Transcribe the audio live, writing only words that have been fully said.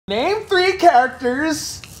Name 3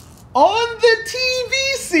 characters on the TV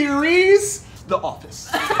series The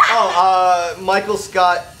Office. Michael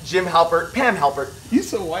Scott, Jim Halpert, Pam Halpert. You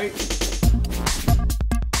so white.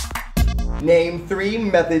 Name 3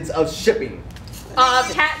 methods of shipping.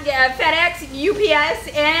 FedEx, UPS,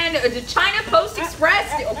 and China Post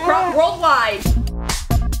Express worldwide.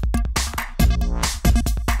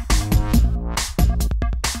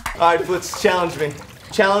 Alright, Blitz, challenge me.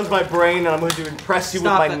 Challenge my brain, and I'm going to impress you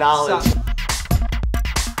with my knowledge. Stop.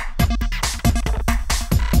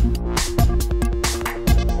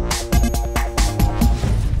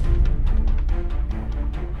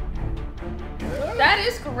 That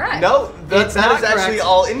is correct. No, that is actually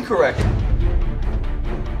all incorrect.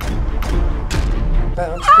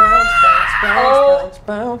 Bounce, bounce, bounce, bounce, bounce,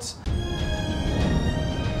 bounce.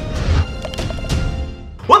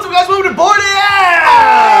 What's up, guys? Welcome to Board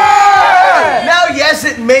Now, yes,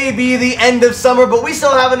 it may be the end of summer, but we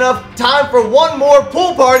still have enough time for one more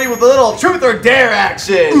pool party with a little truth or dare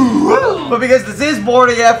action. But because this is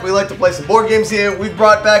Board AF, we like to play some board games here. We've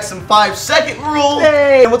brought back some 5-second rules.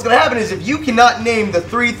 Hey. And what's going to happen is if you cannot name the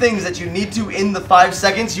 3 things that you need to in the 5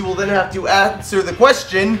 seconds, you will then have to answer the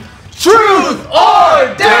question, Truth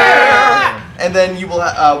or Dare! And then you will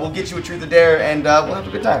we'll get you a Truth or Dare, and we'll have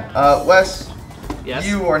a good time. Wes, yes?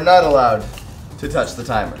 You are not allowed to touch the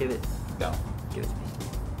timer. Give it. No. Give it.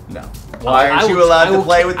 No. Why aren't you allowed to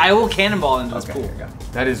play with? I will cannonball into this pool.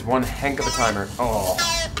 That is one hank of a timer. Oh.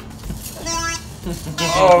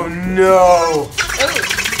 Oh no.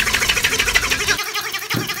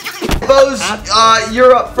 Bose,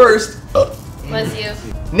 you're up first. Bless you.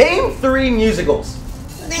 Name 3 musicals.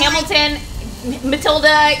 Hamilton,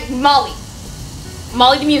 Matilda, Molly.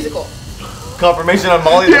 Molly the musical. Confirmation on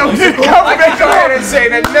Molly the musical. I can go ahead and say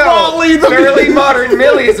that no. Molly the Fairly Modern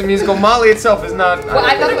Millie is a musical. Molly itself is not. Well,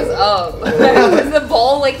 I thought it was it was the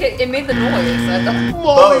ball, like it made the noise.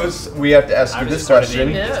 Bose, we have to ask you this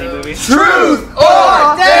question. Truth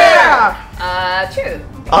or dare? Truth.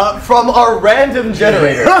 From our random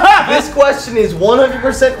generator. This question is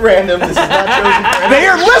 100% random. This is not chosen for They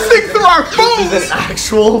are listening through our phones! This is an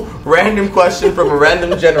actual random question from a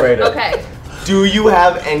random generator. Okay. Do you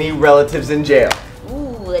have any relatives in jail?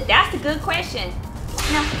 Ooh, that's a good question.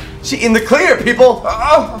 No. She in the clear, people.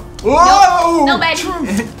 Whoa! No, baby.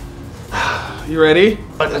 You ready?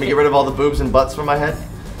 Let me get rid of all the boobs and butts from my head.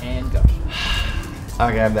 And go.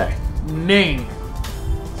 Okay, I'm there. Name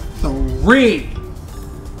 3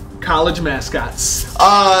 college mascots.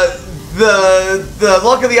 The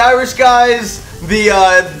Luck of the Irish Guys, the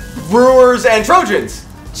Brewers, and Trojans.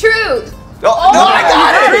 Truth. No, I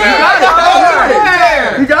got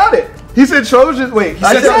it! You got it. He said Trojans. Wait, he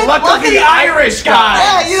said the Luck of the Irish guys.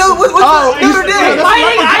 Yeah, you know what's Notre Dame? The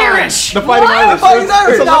Fighting Irish. The Fighting Irish. Fighting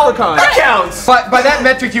Irish. It's a leprechaun. That counts. By that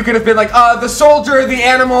metric, you could have been like, the soldier, the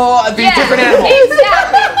animal, the different animal.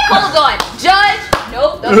 Exactly. Hold on. Judge.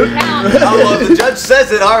 Nope, doesn't count. Oh, well, the judge says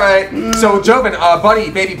it. All right. So, Joven, Buddy,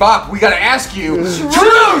 Baby Bop, we gotta ask you, Truth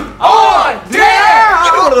or Dare?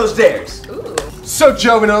 Give me one of those dares. Ooh. So,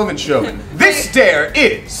 Joven Ovenchoven, this dare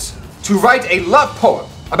is to write a love poem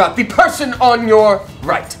about the person on your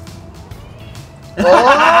right. No.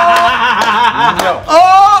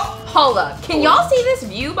 Hold up. Can y'all see this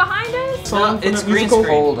view behind us? No, it's green screen.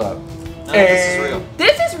 Hold up. No, this is real.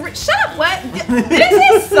 This is shut up. What? This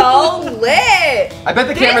is so lit. I bet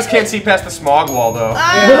the cameras can't see past the smog wall, though.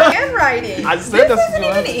 Handwriting. I said This that's isn't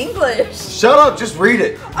even English. Shut up. Just read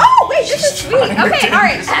it. Oh wait, this is sweet. Okay, all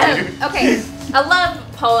right. Okay, a love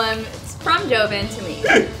poem. It's from Joven to me.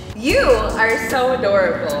 You are so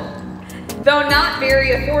adorable, though not very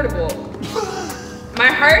affordable. My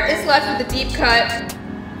heart is left with a deep cut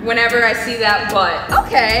whenever I see that butt.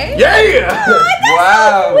 Okay. Yeah. Oh, that's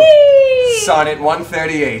Wow. so sweet. Sonnet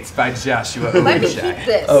 138 by Joshua Let me keep Owenshine.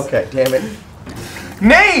 this. Okay, damn it.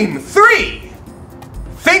 Name 3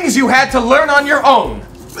 things you had to learn on your own.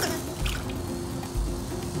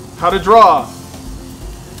 How to draw.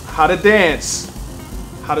 How to dance.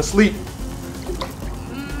 How to sleep.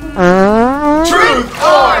 Truth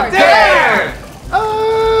or dare? I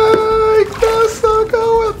guess I'll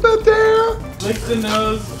go with the dare. Lick the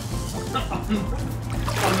nose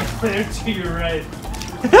on the player to your right.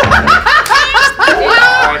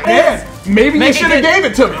 Man, maybe you should have gave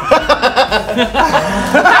it to me.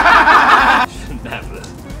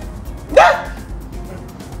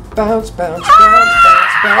 Bounce, bounce, bounce,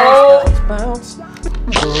 bounce, bounce, bounce, bounce.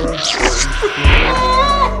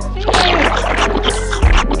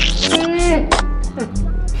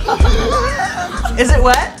 Is it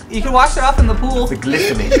wet? You can wash it off in the pool. The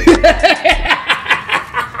glistening.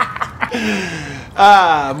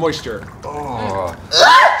 Moisture. Oh.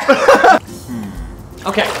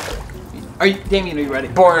 Okay. Damien, are you ready?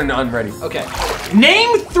 Born unready. Okay.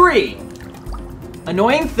 Name 3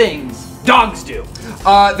 annoying things dogs do.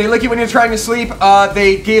 They lick you when you're trying to sleep,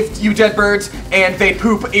 they give you dead birds, and they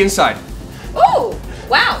poop inside. Ooh,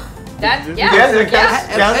 wow. That, yeah. Yeah, that counts.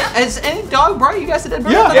 Has any dog brought you guys to dead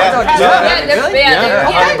birds? Yeah. Yeah.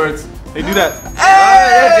 They do that.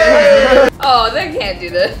 Oh, they can't do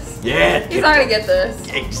this. Yeah. He's not gonna get this.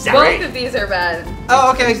 Exactly. Both of these are bad. Oh,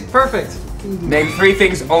 okay, perfect. Name 3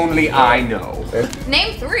 things only I know.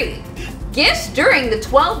 Name 3 gifts during the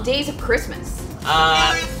 12 days of Christmas.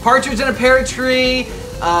 Partridge in a pear tree.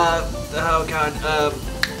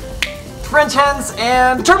 French hens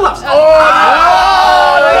and turtle doves. I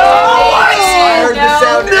heard the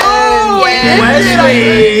sound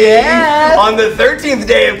Wesley, yeah. On the 13th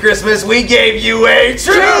day of Christmas, we gave you a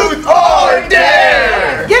truth or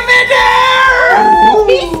dare. Give me a dare!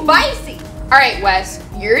 He's spicy. All right, Wes,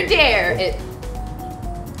 your dare.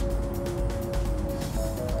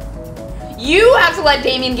 You have to let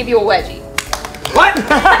Damien give you a wedgie. What?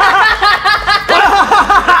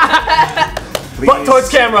 Butt towards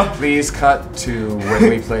camera. Please cut to when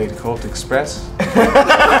we played Colt Express. Get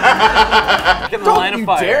in the line of You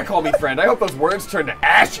fire. dare call me friend. I hope those words turn to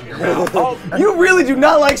ash in your mouth. You really do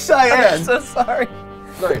not like Cheyenne. I'm so sorry.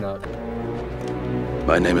 No, you're not.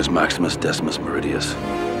 My name is Maximus Decimus Meridius,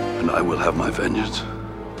 and I will have my vengeance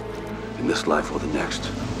in this life or the next.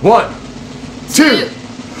 1, 2,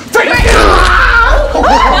 3.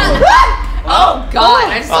 Oh God,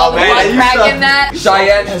 I saw the man, blood you crack suck. in that.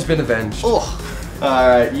 Cheyenne has been avenged. All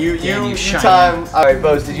right, you time. All right,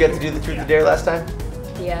 Bose, did you have to do the truth or dare last time?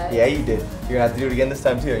 Yeah. Yeah, you did. You're gonna have to do it again this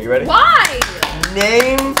time too. Are you ready? Why?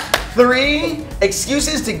 Name 3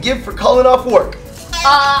 excuses to give for calling off work.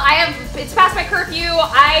 It's past my curfew.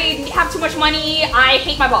 I have too much money. I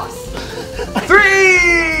hate my boss.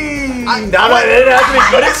 3. No, they didn't have to be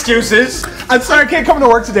good excuses. I'm sorry, I can't come to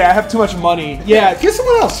work today. I have too much money. Yeah, get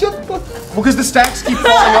someone else. Shut the fuck. Well, because the stacks keep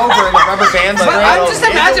falling over and the rubber bands But break. I'm just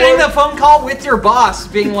imagining the phone call with your boss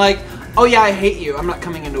being like, oh yeah, I hate you. I'm not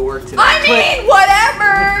coming into work today. I mean,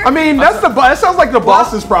 whatever. I mean, that sounds like the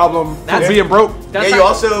boss's problem. That's- being broke. That's Yeah, not- you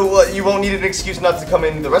also you won't need an excuse not to come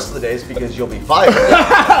in the rest of the days because you'll be fired.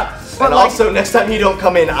 And also, next time you don't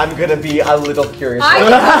come in, I'm gonna be a little curious. Listen,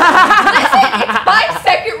 it's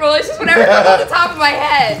 5-second rule. It's just whatever comes on the top of my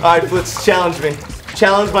head. All right, Blitz, challenge me.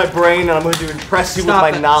 Challenge my brain, and I'm going to impress you Stop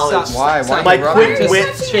with my it. knowledge. Stop. Why? Stop. My you rub quick it? wit.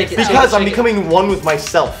 Just shake it. Because I'm shake it. becoming one with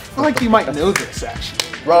myself. I feel like you might know this, actually.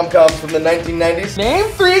 Rom-coms from the 1990s. Name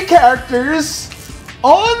 3 characters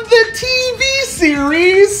on the TV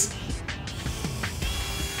series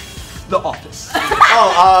The Office.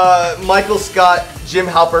 Michael Scott, Jim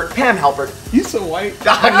Halpert, Pam Halpert. You so white.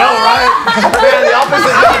 I know, right? Man, the Office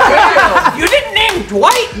is You didn't name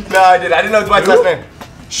Dwight. No, I didn't know Dwight's last name.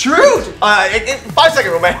 Shrewd!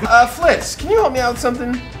 5-second rule, man. Flitz, can you help me out with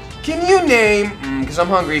something? Can you name, because I'm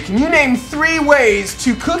hungry, can you name 3 ways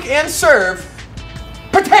to cook and serve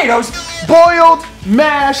potatoes? Boiled,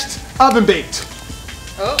 mashed, oven baked.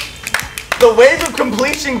 Oh. The wave of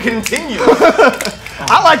completion continues.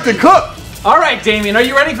 I like to cook. All right, Damien, are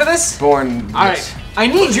you ready for this? Born. All right, I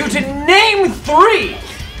need you to name 3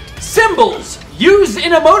 symbols used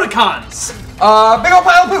in emoticons. Big ol'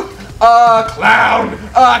 pile of poop. Clown.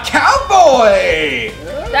 Cowboy.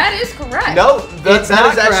 That is correct. No, that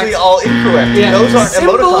not is actually correct. all incorrect. Yeah. Those aren't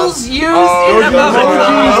Symbols emoticons. used in those are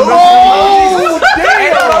emoticons. Oh, And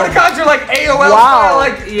damn. emoticons are like AOL Wow. style,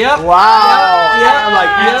 like. Yep. Wow. Yeah, I'm like,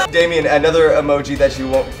 yeah. Damien, another emoji that you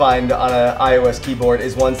won't find on an iOS keyboard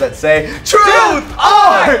is ones that say Truth or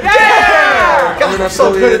Dare! God, I'm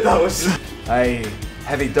so good at those. I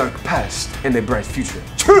have a dark past and a bright future.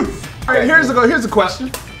 Truth. All right, here's a question.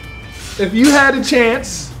 If you had a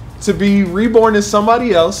chance to be reborn as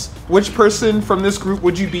somebody else, which person from this group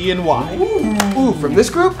would you be and why? Ooh, from this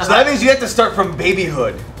group? So that means you have to start from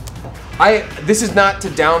babyhood. This is not to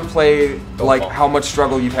downplay like how much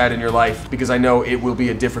struggle you've had in your life because I know it will be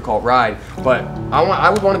a difficult ride. But I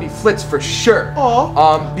would want to be Flitz for sure.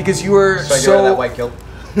 Aw. Because you were So I get rid of that white kilt.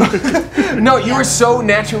 No, you were so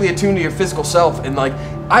naturally attuned to your physical self, and like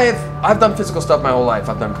I've done physical stuff my whole life.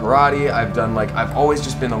 I've done karate. I've always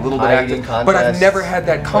just been a little bit Hiding active, but I've contests. never had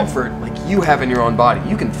that comfort like you have in your own body.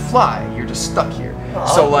 You can fly. You're just stuck here.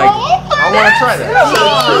 So like, I want to try that.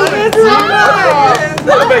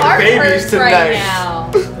 Let's make Our babies hurts right tonight. now.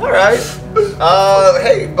 All right.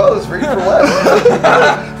 Hey, Bose, read for Wes.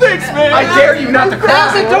 Thanks, man. I dare you not to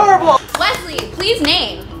That's cry. adorable. Wesley, please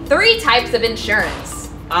name 3 types of insurance.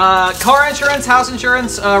 Car insurance, house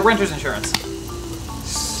insurance, renter's insurance.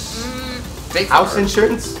 House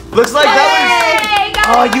insurance? Looks like that Hey,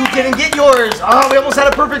 Oh, you didn't get yours. Oh, we almost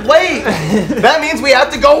had a perfect weight. That means we have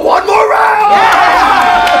to go one more round.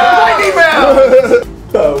 Lightning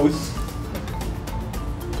round. Pose.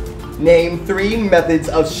 Name 3 methods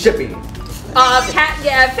of shipping.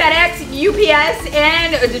 FedEx, UPS,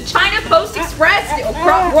 and China Post Express,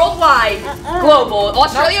 worldwide, global,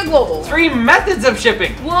 Australia global. 3 methods of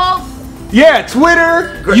shipping. Well, Yeah,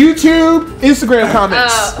 Twitter, YouTube, Instagram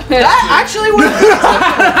comments. That actually works.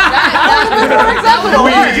 that would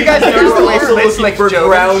work. Did you guys notice that we're also Let's looking make for Joe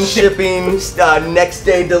ground shipping, next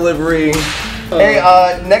day delivery? Hey,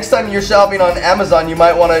 next time you're shopping on Amazon, you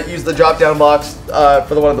might want to use the drop-down box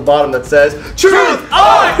for the one at the bottom that says "Truth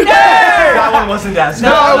or Dare." That one wasn't as good.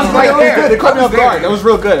 No, it was right really good. It caught me off guard. That was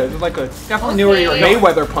real good. It was like a Definitely knew where you were going.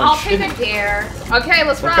 Mayweather I'll punch. take a dare. Okay,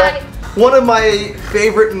 let's ride. One of my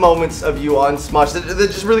favorite moments of you on Smosh that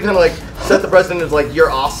just really kind of like set the precedent of like your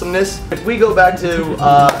awesomeness. If we go back to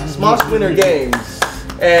Smosh Winter Games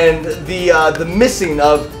and the missing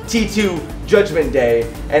of T2 Judgment Day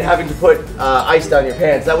and having to put ice down your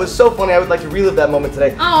pants, that was so funny. I would like to relive that moment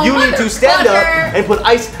today. Oh, you need to stand up and put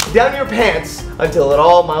ice down your pants until it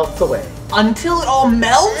all melts away. Until it all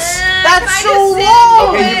melts? Can That's I so just sit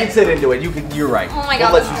long! into Okay, you it? can sit into it. You're right. Oh my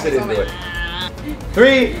god, We'll let this you sit is into so it.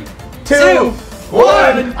 3, 2,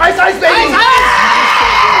 1. Ice, ice, baby!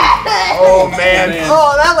 Oh man.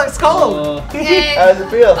 Oh, that looks cold. Okay. How does it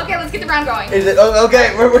feel? Okay, let's get the round going. Is it? Oh,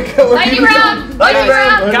 okay, we're Lightning round! Lightning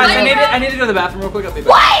round! Guys, Lightning round! I need to go to the bathroom real quick. I'll be back.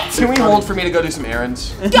 What? Can we hold for me to go do some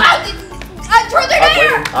errands? Truth or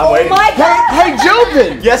dare! I'm waiting. my god! Hey,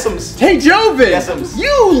 Joven! Yes'ums. Hey, Joven! Yes'ums.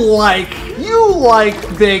 You like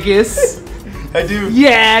Vegas. I do.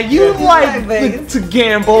 Yeah, you like to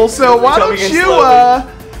gamble, so why Tell me don't again you slowly.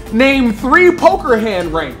 name 3 poker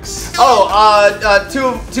hand ranks? Oh,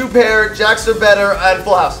 two pair, jacks are better, and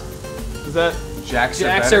full house. Is that Jacks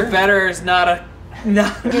Jacks are are better is not a. No.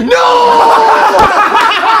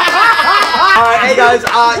 Hey guys,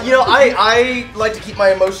 you know, I like to keep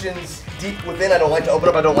my emotions deep within. I don't like to open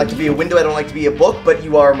up. I don't like to be a window. I don't like to be a book. But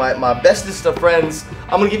you are my bestest of friends.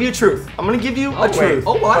 I'm gonna give you a truth. I'm gonna give you a truth.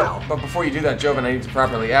 Oh, wow. But before you do that, Joven, I need to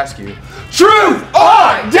properly ask you. Truth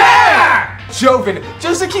or dare? Joven,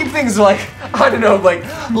 just to keep things like, I don't know, like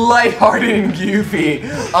lighthearted and goofy.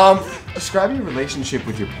 Describe your relationship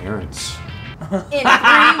with your parents. In 3 words.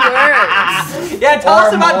 Yeah, tell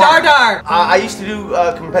us about more. Dar. I used to do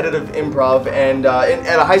competitive improv and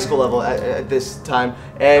at a high school level at this time,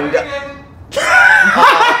 and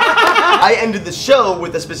I ended the show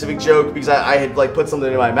with a specific joke because I had like put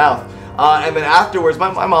something in my mouth. And then afterwards,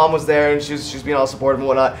 my mom was there and she was being all supportive and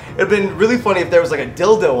whatnot. It'd been really funny if there was like a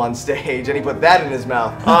dildo on stage and he put that in his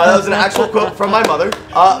mouth. That was an actual quote from my mother.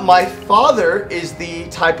 My father is the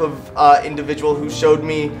type of individual who showed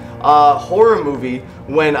me a horror movie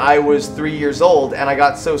when I was 3 years old, and I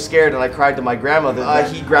got so scared and I cried to my grandmother.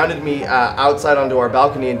 He grounded me outside onto our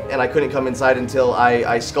balcony, and I couldn't come inside until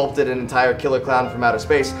I sculpted an entire killer clown from outer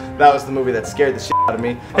space. That was the movie that scared the shit out of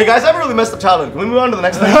me. Hey guys, I have a really messed up childhood. Can we move on to the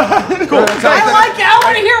next thing? Cool. I like it. I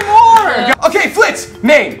want to hear more. Okay, Flitz,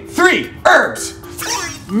 name 3 herbs.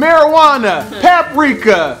 marijuana,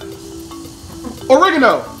 paprika,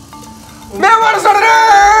 oregano? Marijuana's not an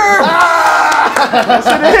herb! Yes,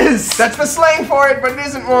 it is. That's the slang for it, but it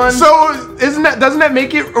isn't one. So doesn't that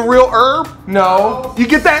make it a real herb? No. You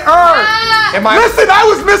get that herb. Am I? Listen, I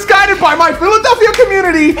was misguided by my Philadelphia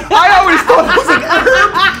community. I always thought it was an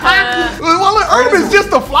herb. Well, an herb is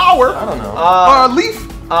just a flower. I don't know. Or a leaf.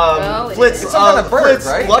 Flitz, It's some kind of bird, Flitz,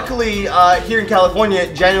 right? luckily here in California,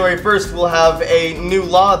 January 1st, we'll have a new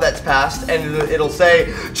law that's passed, and it'll say,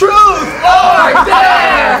 Truth or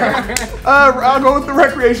Dare! I'll go with the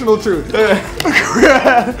recreational truth.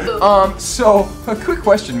 So a quick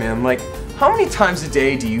question, man. Like, how many times a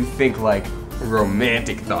day do you think like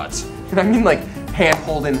romantic thoughts? And I mean like hand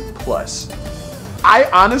holding plus. I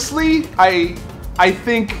honestly, I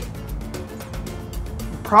think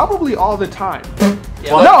probably all the time.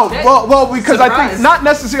 Yeah, No, okay. well, because I think Surprise. not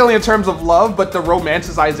necessarily in terms of love, but the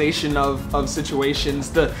romanticization of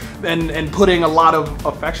situations, and putting a lot of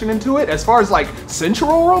affection into it. As far as like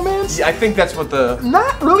sensual romance, Yeah, I think that's what the.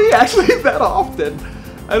 not really actually that often.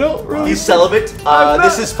 I don't really. He's celibate. I'm not-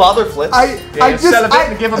 This is Father Flitz. Celibate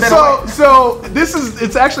and give a bit away. so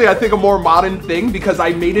it's actually I think a more modern thing because I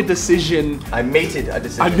made a decision. I mated a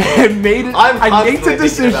decision. I made I'm I made constantly the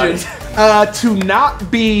thinking about decision to not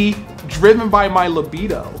be driven by my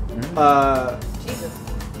libido.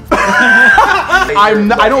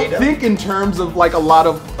 I don't think in terms of like a lot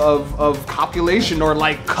of copulation or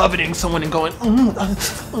like coveting someone and going.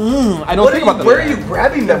 I don't think about that. Where are you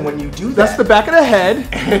grabbing them when you do that? That's the back of the head,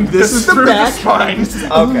 and this is the back.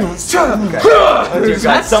 Okay.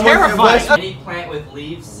 That's terrifying. Any plant with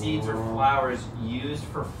leaves, seeds, or flowers used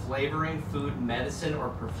for flavoring food, medicine, or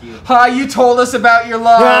perfume. You told us about your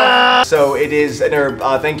love. So it is an herb.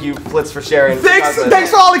 Thank you, Flitz, for sharing.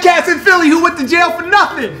 Thanks for all the cats in Philly who went to jail for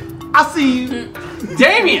nothing. I see you.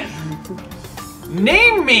 Damien,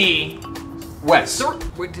 name me. Wes.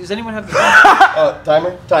 Wait, does anyone have the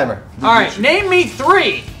Timer. All right, name me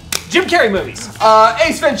 3 Jim Carrey movies.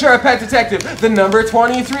 Ace Ventura, Pet Detective, the number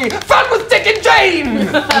 23, Fun with Dick and Jane.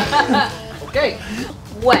 Okay.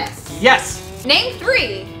 Wes. Yes. Name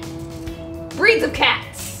 3 breeds of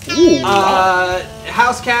cats.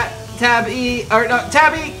 House cat, tabby,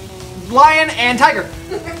 lion, and tiger.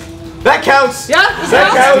 That counts. Yeah.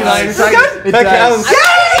 That counts. That counts.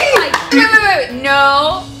 Wait.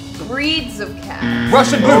 No breeds of cats.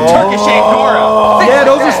 Russian blue, Turkish Angora. Yeah,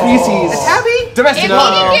 those are species. Tabby? Domestic. If you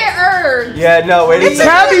didn't get herbs. Yeah, no, wait.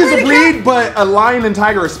 Tabby is a breed, but a lion and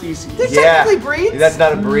tiger are species. They're technically breeds. That's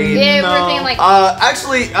not a breed. Yeah, we're thinking like.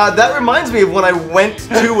 Actually, that reminds me of when I went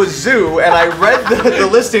to a zoo and I read the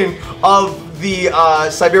listing of the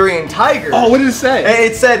Siberian tiger. Oh, what did it say? And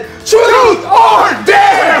it said, "Truth or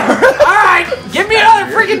dare." All right, give me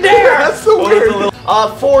another freaking dare. That's so weird.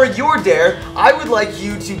 For your dare, I would like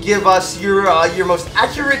you to give us your most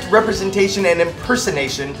accurate representation and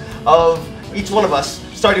impersonation of each one of us,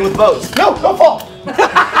 starting with Bose. No, don't fall. It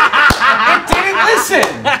didn't listen.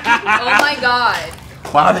 Oh my god.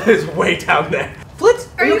 Wow, that is way down there. Flitz,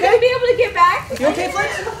 Are you gonna be able to get back? You okay,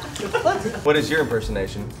 Flitz? What is your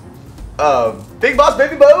impersonation? Big Boss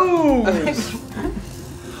Baby Bose.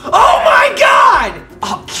 Oh my god!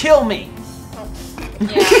 Oh, kill me.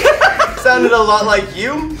 Yeah. Sounded a lot like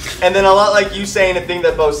you, and then a lot like you saying a thing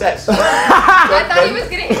that Bo says. I thought he was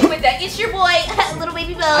gonna hit me with that. It's your boy, little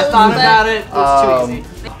baby Bo. I thought about it. It was too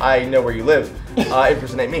easy. I know where you live.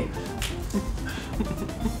 Impersonate me.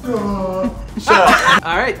 Shut up.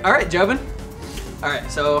 All right, Jobin. All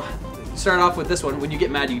right, so start off with this one. When you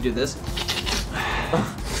get mad, you do this.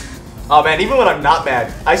 Oh man, even when I'm not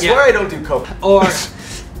mad, I swear I don't do coke. Or,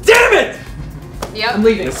 damn it! Yep. I'm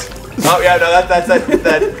leaving. Oh yeah, no,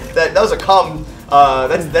 that was a calm.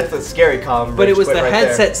 That's a scary calm. But it was rage the quit right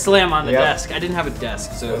headset there. slam on the Yep. desk. I didn't have a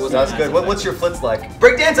desk, so it wasn't. That's as good. What's effective. your Flitz like?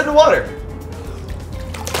 Break dance underwater.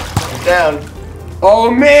 Down.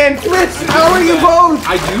 Oh man, Flitz, how are you both?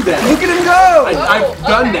 I do that. Look at him go. I've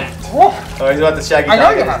done that. Oh, he's about to shaggy. I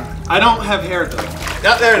know you have. I don't have hair though.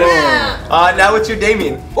 Oh, there it is. Now it's your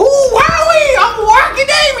Damien. Ooh, wowie! I'm working,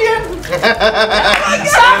 Damien!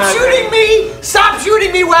 Stop shooting me! Stop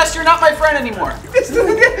shooting me, Wes! You're not my friend anymore. He said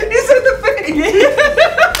the thing.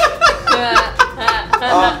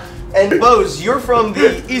 And Bose, you're from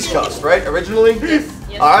the East Coast, right? Originally?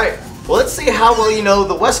 Yes. All right. Well, let's see how well you know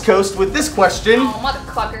the West Coast with this question. Oh,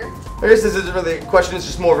 motherfucker. This isn't really a question, it's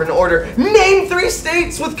just more of an order. Name 3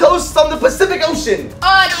 states with coasts on the Pacific Ocean.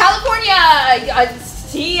 California,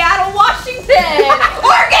 Seattle, Washington,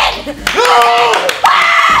 Oregon.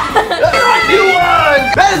 You won!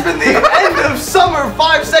 That has been the end of summer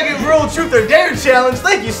 5-second rule truth or dare challenge.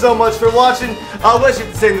 Thank you so much for watching. Unless you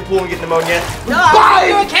have to stay in the pool and get pneumonia.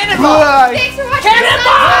 Bye! Cannonball! Thanks for watching.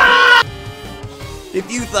 Cannonball! If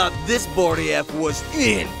you thought this board AF was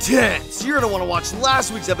intense, you're gonna want to watch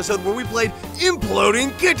last week's episode where we played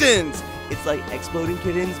Imploding Kittens. It's like Exploding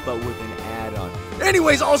Kittens, but with an add-on.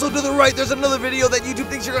 Anyways, also to the right, there's another video that YouTube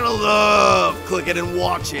thinks you're gonna love. Click it and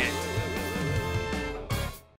watch it.